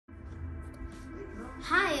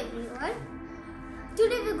Hi everyone.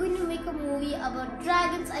 Today we're going to make a movie about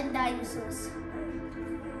dragons and dinosaurs.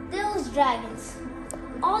 Those dragons.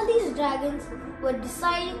 All these dragons were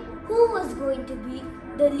deciding who was going to be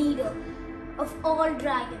the leader of all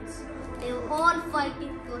dragons. They were all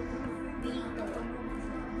fighting for being the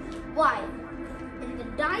one. Why? In the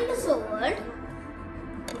dinosaur world,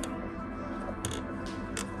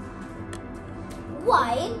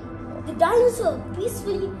 why the dinosaur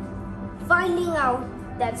peacefully finding out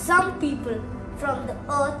that some people from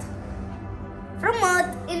Earth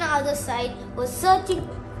in the other side were searching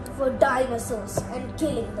for dinosaurs and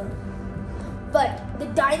killing them. But the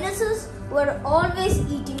dinosaurs were always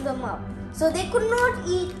eating them up. So they could not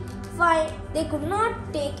they could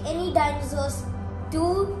not take any dinosaurs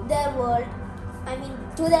to their world,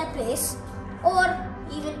 to their place, or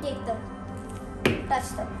even touch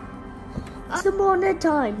them. Once upon a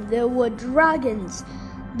time, there were dragons.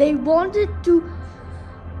 They wanted to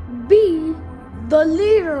be the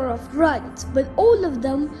leader of dragons, but all of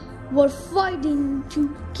them were fighting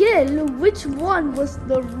to kill which one was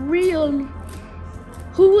the real,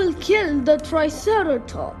 who will kill the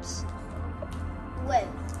Triceratops. Well,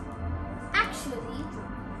 actually,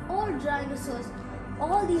 all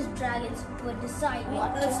these dragons were deciding.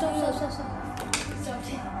 Stop.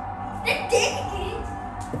 Take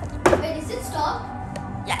it. Wait, is it stop?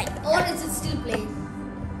 Yeah. Or is it still playing?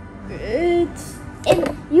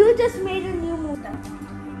 You just made a new movie.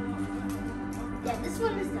 Yeah, this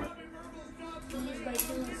one is done. He is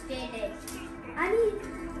going to stay dead.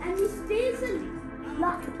 And he stays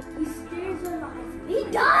alive. He stays alive. He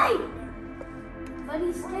died! But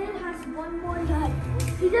he still has one more life.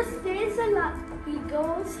 He just stays alive. He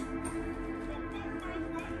goes.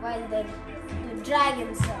 While the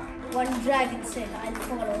dragon said, one dragon said, I'll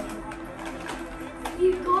follow him.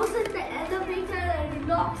 He goes in the elevator and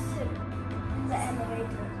locks him in the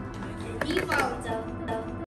elevator. He found out